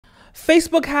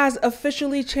Facebook has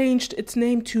officially changed its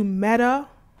name to Meta.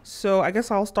 So I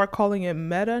guess I'll start calling it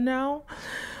Meta now.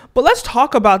 But let's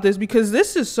talk about this because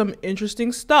this is some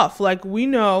interesting stuff. Like, we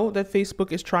know that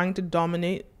Facebook is trying to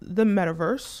dominate the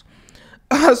metaverse.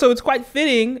 So it's quite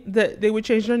fitting that they would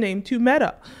change their name to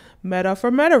Meta. Meta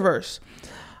for Metaverse.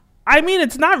 I mean,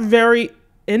 it's not very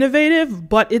innovative,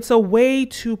 but it's a way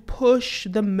to push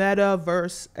the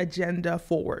metaverse agenda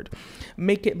forward.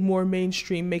 Make it more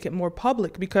mainstream, make it more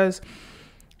public, because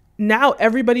now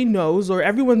everybody knows, or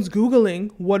everyone's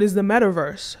Googling, what is the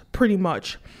metaverse, pretty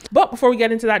much. But before we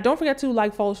get into that, don't forget to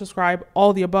like, follow, subscribe,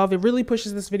 all the above. It really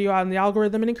pushes this video out in the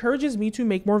algorithm and encourages me to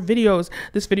make more videos.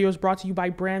 This video is brought to you by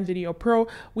Brand Video Pro.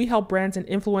 We help brands and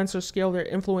influencers scale their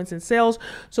influence and sales.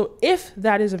 So if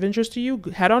that is of interest to you,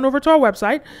 head on over to our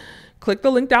website, click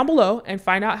the link down below, and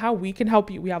find out how we can help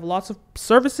you. We have lots of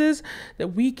services that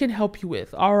we can help you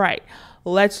with. All right,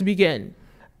 let's begin.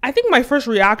 I think my first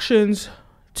reactions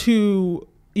to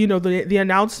the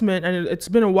announcement, and it's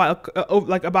been a while,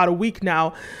 like about a week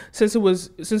now since it was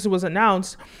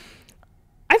announced.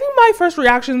 I think my first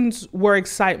reactions were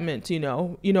excitement.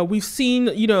 We've seen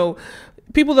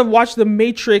people that watched The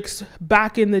Matrix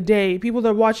back in the day, people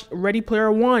that watched Ready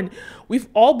Player One. We've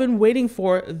all been waiting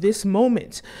for this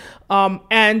moment,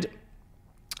 and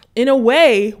in a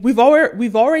way, we've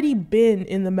already been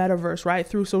in the metaverse, right,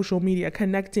 through social media,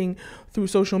 connecting through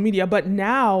social media, but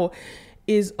now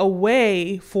is a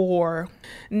way for,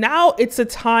 now it's a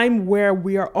time where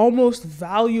we are almost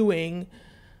valuing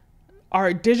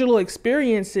our digital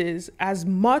experiences as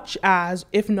much as,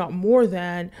 if not more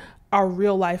than, our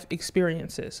real life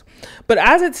experiences. But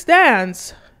as it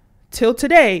stands till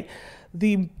today,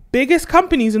 the biggest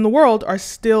companies in the world are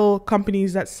still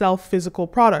companies that sell physical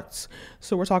products.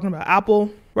 So we're talking about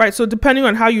Apple, right? So depending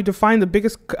on how you define the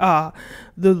biggest company,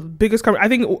 I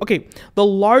think, okay, the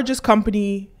largest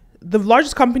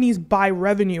companies by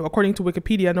revenue, according to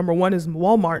Wikipedia, number one is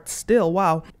Walmart still.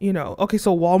 Wow. Okay,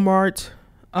 so Walmart,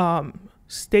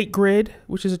 State Grid,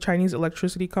 which is a Chinese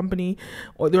electricity company,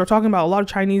 or they were talking about a lot of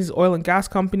Chinese oil and gas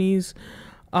companies,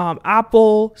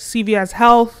 Apple, CVS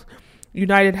Health,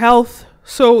 United Health.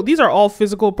 So these are all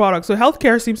physical products. So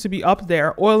healthcare seems to be up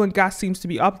there. Oil and gas seems to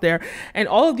be up there. And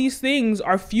all of these things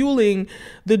are fueling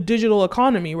the digital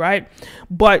economy, right?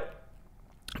 But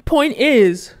point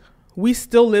is, we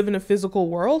still live in a physical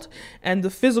world, and the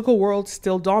physical world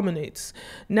still dominates.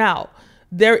 Now,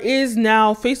 there is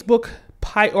now Facebook,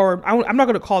 I'm not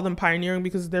going to call them pioneering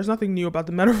because there's nothing new about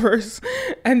the metaverse,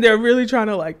 and they're really trying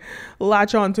to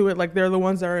latch onto it like they're the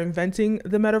ones that are inventing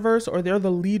the metaverse, or they're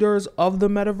the leaders of the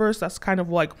metaverse. That's kind of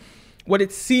like what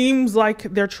it seems like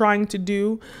they're trying to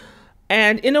do.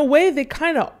 And in a way, they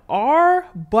kind of are,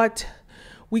 but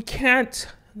we can't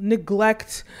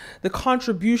neglect the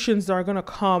contributions that are going to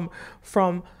come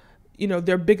from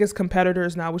their biggest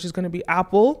competitors now, which is going to be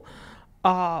Apple,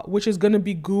 which is going to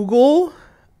be Google,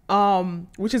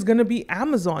 which is going to be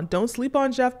Amazon. Don't sleep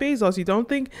on Jeff Bezos. You don't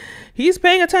think he's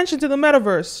paying attention to the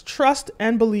metaverse. Trust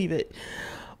and believe it.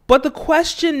 But the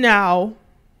question now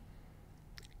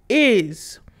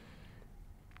is,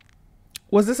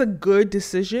 was this a good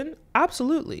decision?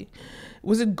 Absolutely.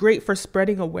 Was it great for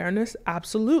spreading awareness?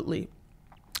 Absolutely.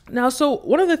 Now, so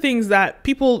one of the things that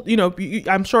people,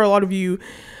 I'm sure a lot of you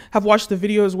have watched the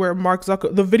videos where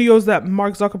the videos that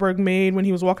Mark Zuckerberg made when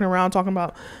he was walking around talking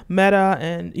about Meta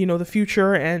and, the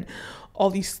future and all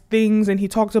these things. And he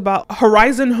talked about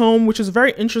Horizon Home, which is a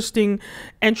very interesting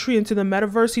entry into the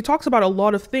metaverse. He talks about a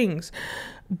lot of things.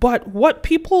 But what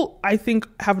people, I think,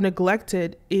 have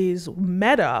neglected is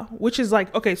Meta, which is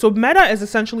okay, so Meta is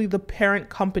essentially the parent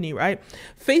company, right?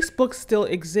 Facebook still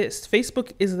exists.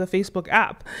 Facebook is the Facebook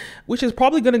app, which is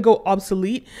probably going to go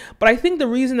obsolete. But I think the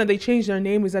reason that they changed their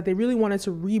name is that they really wanted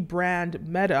to rebrand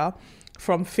Meta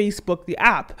from Facebook, the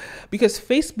app, because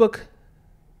Facebook,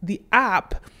 the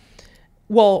app,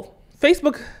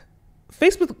 Facebook,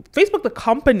 the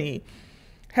company,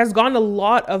 has gotten a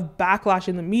lot of backlash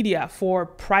in the media for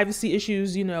privacy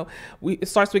issues. It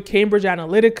starts with Cambridge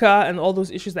Analytica and all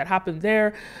those issues that happened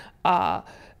there.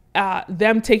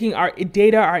 Them taking our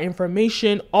data, our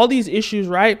information, all these issues,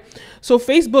 right? So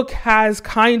Facebook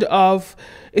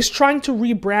is trying to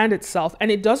rebrand itself, and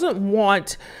it doesn't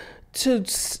want to,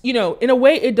 in a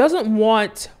way, it doesn't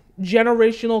want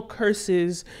generational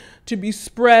curses to be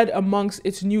spread amongst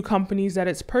its new companies that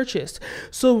it's purchased.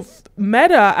 So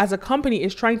Meta as a company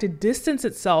is trying to distance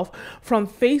itself from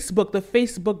Facebook, the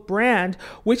Facebook brand,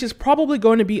 which is probably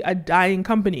going to be a dying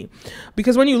company.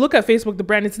 Because when you look at Facebook, the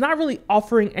brand, it's not really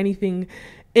offering anything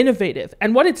innovative.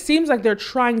 And what it seems like they're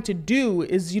trying to do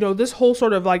is, this whole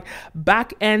sort of like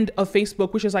back end of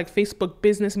Facebook, which is like Facebook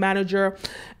Business Manager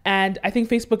and I think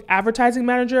Facebook Advertising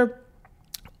Manager,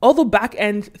 all the back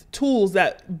end tools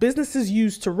that businesses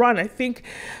use to run. I think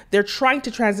they're trying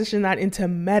to transition that into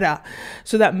Meta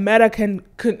so that Meta can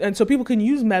and so people can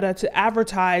use Meta to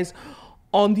advertise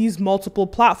on these multiple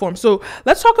platforms. So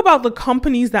let's talk about the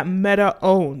companies that Meta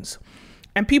owns.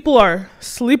 And people are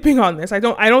sleeping on this. I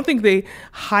don't think they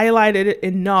highlighted it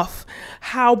enough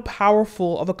how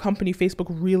powerful of a company Facebook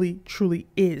really truly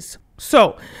is.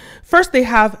 So first they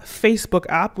have Facebook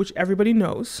app, which everybody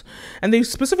knows. And they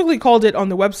specifically called it on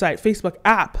the website Facebook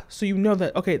app. So you know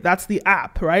that, okay, that's the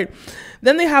app, right?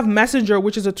 Then they have Messenger,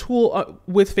 which is a tool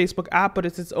with Facebook app, but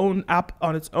it's its own app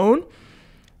on its own.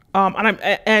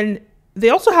 And they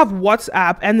also have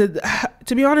WhatsApp. And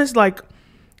to be honest, like,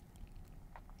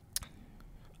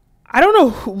 I don't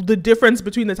know the difference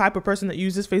between the type of person that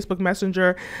uses Facebook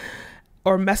Messenger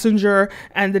or Messenger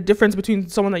and the difference between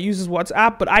someone that uses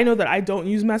WhatsApp, but I know that I don't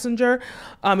use Messenger.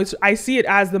 I see it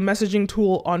as the messaging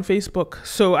tool on Facebook.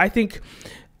 So I think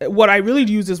what I really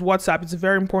use is WhatsApp. It's a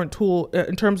very important tool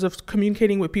in terms of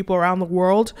communicating with people around the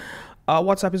world.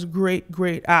 WhatsApp is a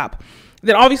great app.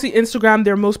 Then obviously Instagram,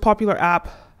 their most popular app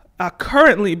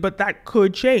currently, but that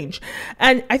could change.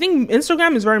 And I think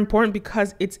Instagram is very important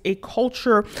because it's a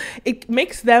culture. It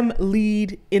makes them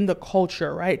lead in the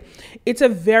culture, right? It's a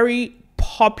very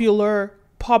popular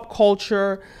pop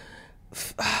culture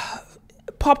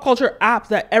app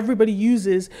that everybody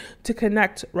uses to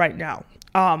connect right now.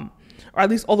 Or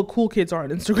at least all the cool kids are on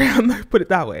Instagram, put it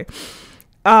that way.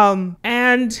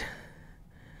 And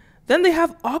then they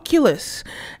have Oculus,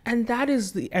 and that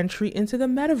is the entry into the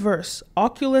metaverse.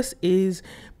 Oculus is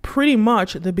pretty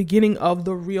much the beginning of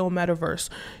the real metaverse,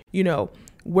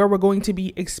 where we're going to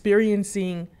be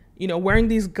experiencing, wearing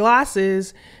these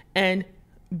glasses and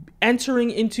entering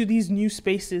into these new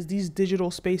spaces, these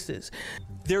digital spaces.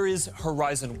 There is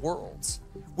Horizon Worlds,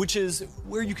 which is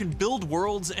where you can build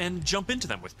worlds and jump into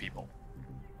them with people.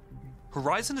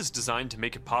 Horizon is designed to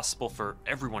make it possible for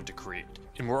everyone to create,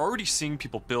 and we're already seeing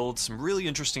people build some really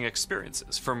interesting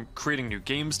experiences, from creating new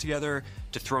games together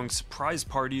to throwing surprise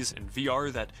parties in VR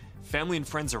that family and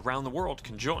friends around the world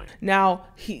can join. Now,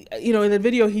 in the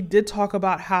video, he did talk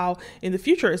about how in the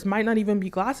future, it might not even be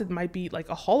glass, it might be like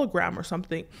a hologram or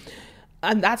something.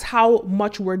 And that's how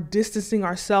much we're distancing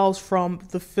ourselves from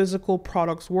the physical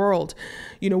products world.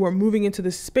 We're moving into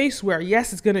this space where,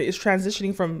 yes, it's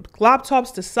transitioning from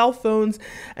laptops to cell phones.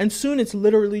 And soon it's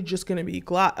literally just going to be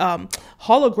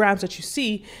holograms that you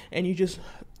see, and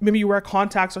maybe you wear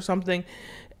contacts or something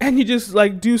and you just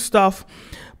like do stuff.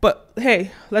 But hey,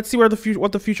 let's see what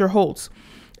the future holds.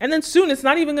 And then soon it's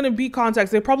not even going to be contacts.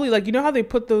 They probably how they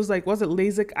put those was it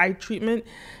LASIK eye treatment,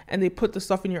 and they put the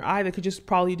stuff in your eye. They could just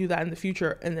probably do that in the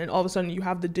future. And then all of a sudden you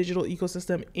have the digital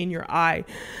ecosystem in your eye.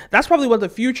 That's probably what the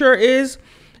future is.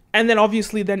 And then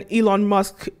obviously then Elon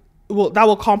Musk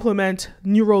will complement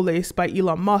Neuralace by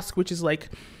Elon Musk, which is like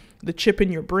the chip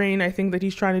in your brain. I think that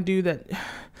he's trying to do that.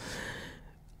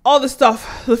 All the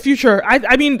stuff, the future.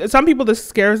 I mean, some people this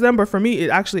scares them, but for me, it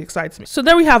actually excites me. So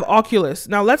there we have Oculus.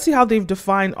 Now let's see how they've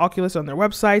defined Oculus on their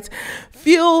websites.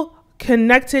 Feel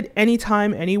connected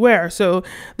anytime, anywhere. So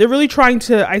they're really trying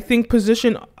to, I think,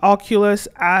 position Oculus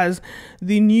as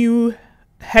the new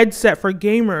headset for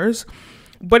gamers.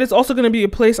 But it's also going to be a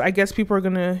place, I guess, people are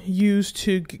going to use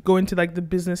to go into like the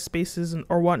business spaces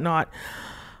or whatnot.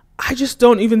 I just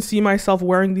don't even see myself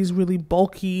wearing these really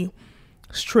bulky,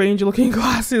 strange looking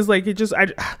glasses. Like it just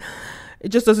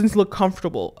doesn't look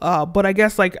comfortable. But I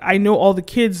guess like I know all the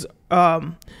kids,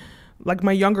 like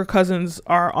my younger cousins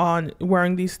are on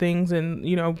wearing these things and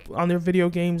on their video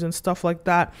games and stuff like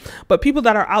that. But people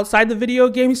that are outside the video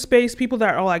game space, people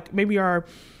that are like maybe are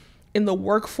in the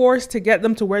workforce, to get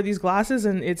them to wear these glasses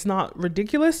and it's not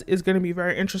ridiculous is going to be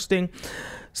very interesting.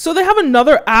 So they have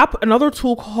another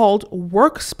tool called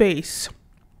Workspace.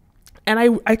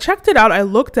 And I checked it out, I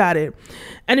looked at it,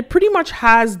 and it pretty much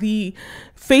has the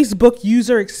Facebook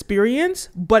user experience,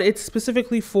 but it's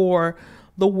specifically for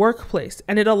the workplace.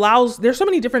 And there's so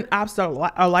many different apps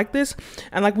that are like this.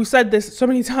 And like we said this so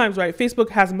many times, right? Facebook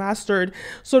has mastered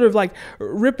sort of like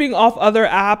ripping off other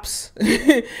apps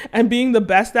and being the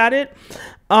best at it.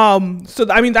 So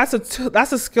I mean, that's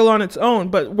a skill on its own.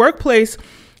 But Workplace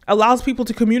allows people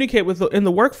to communicate with in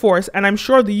the workforce. And I'm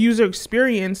sure the user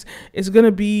experience is going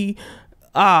to be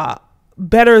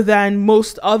better than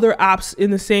most other apps in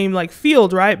the same like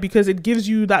field, right? Because it gives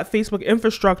you that Facebook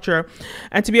infrastructure,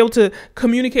 and to be able to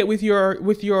communicate with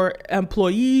your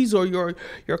employees or your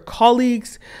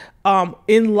colleagues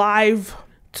in live,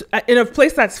 in a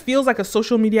place that feels like a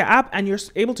social media app, and you're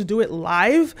able to do it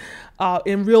live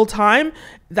in real time.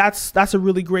 That's a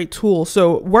really great tool.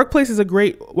 So Workplace is a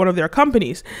great one of their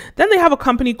companies. Then they have a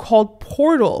company called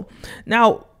Portal.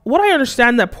 Now, what I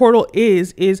understand that Portal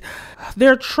is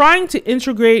they're trying to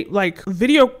integrate like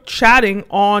video chatting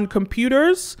on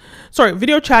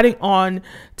video chatting on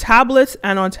tablets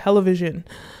and on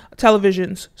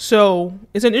televisions. So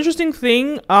it's an interesting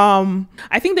thing.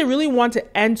 I think they really want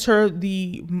to enter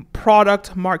the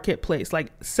product marketplace,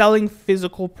 like selling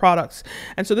physical products.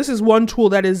 And so this is one tool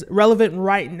that is relevant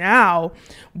right now,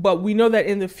 but we know that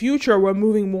in the future, we're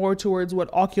moving more towards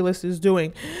what Oculus is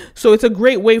doing. So it's a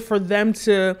great way for them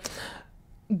to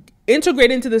integrate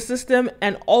into the system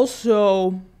and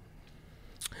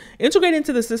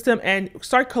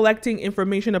start collecting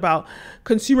information about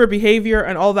consumer behavior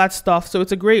and all that stuff. So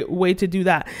it's a great way to do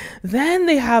that. Then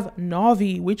they have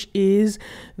Navi, which is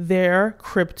their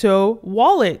crypto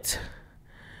wallet.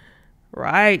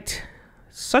 Right.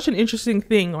 Such an interesting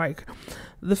thing. Like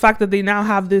the fact that they now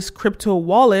have this crypto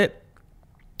wallet.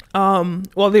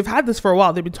 Well, they've had this for a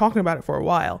while. They've been talking about it for a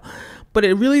while, but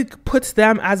it really puts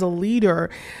them as a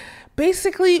leader.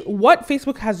 Basically, what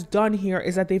Facebook has done here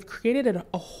is that they've created a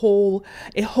holistic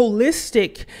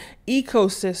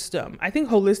ecosystem. I think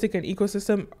holistic and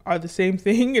ecosystem are the same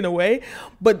thing in a way,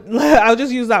 but I'll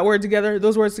just use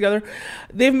those words together.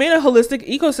 They've made a holistic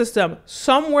ecosystem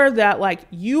somewhere that like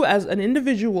you as an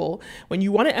individual, when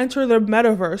you want to enter the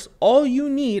metaverse, all you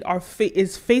need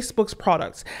is Facebook's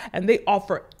products, and they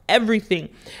offer everything.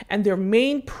 And their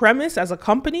main premise as a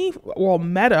company, or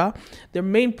Meta, their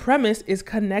main premise is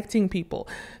connecting people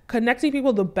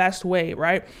the best way,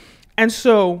 right? And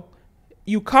so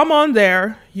you come on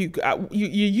there, you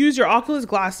use your Oculus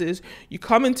glasses, you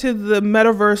come into the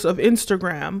metaverse of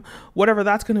Instagram, whatever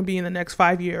that's going to be in the next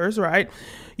 5 years, right?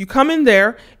 You come in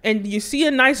there and you see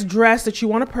a nice dress that you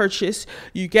want to purchase,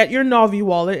 you get your Navi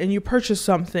wallet and you purchase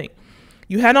something.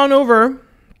 You head on over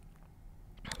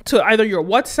to either your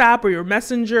WhatsApp or your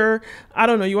Messenger. I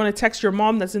don't know, you want to text your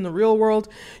mom that's in the real world.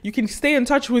 You can stay in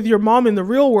touch with your mom in the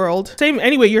real world.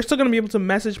 Anyway, you're still going to be able to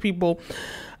message people.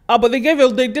 But they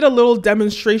did a little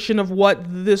demonstration of what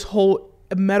this whole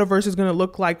metaverse is going to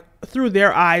look like through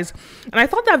their eyes. And I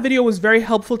thought that video was very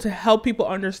helpful to help people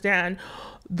understand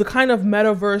the kind of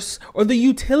metaverse or the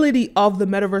utility of the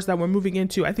metaverse that we're moving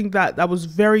into. I think that was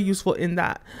very useful in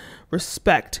that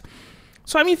respect.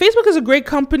 So, I mean, Facebook is a great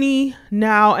company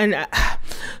now. And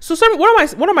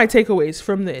what are my takeaways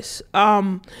from this?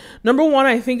 Number one,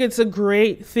 I think it's a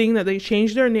great thing that they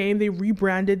changed their name. They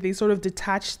rebranded. They sort of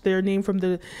detached their name from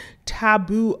the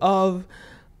taboo of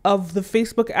the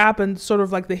Facebook app and sort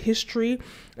of like the history.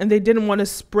 And they didn't want to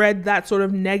spread that sort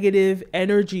of negative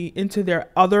energy into their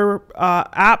other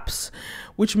apps,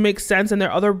 which makes sense, and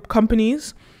their other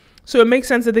companies. So it makes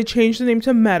sense that they changed the name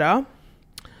to Meta.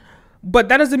 But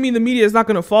that doesn't mean the media is not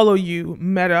going to follow you,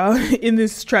 Meta, in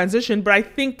this transition. But I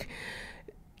think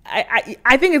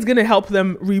it's going to help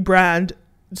them rebrand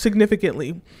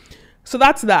significantly. So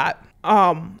that's that.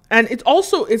 And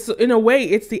it's in a way,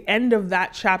 it's the end of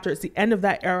that chapter. It's the end of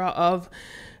that era of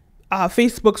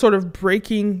Facebook sort of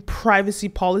breaking privacy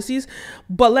policies.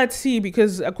 But let's see,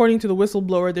 because according to the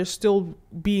whistleblower, they're still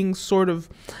being sort of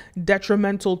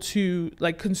detrimental to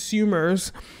like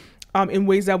consumers in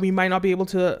ways that we might not be able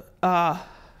to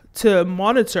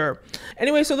monitor.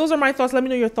 Anyway, so those are my thoughts. Let me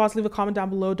know your thoughts. Leave a comment down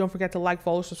below. Don't forget to like,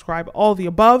 follow, subscribe, all the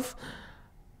above.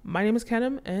 My name is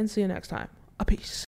Kenim, and see you next time. A peace.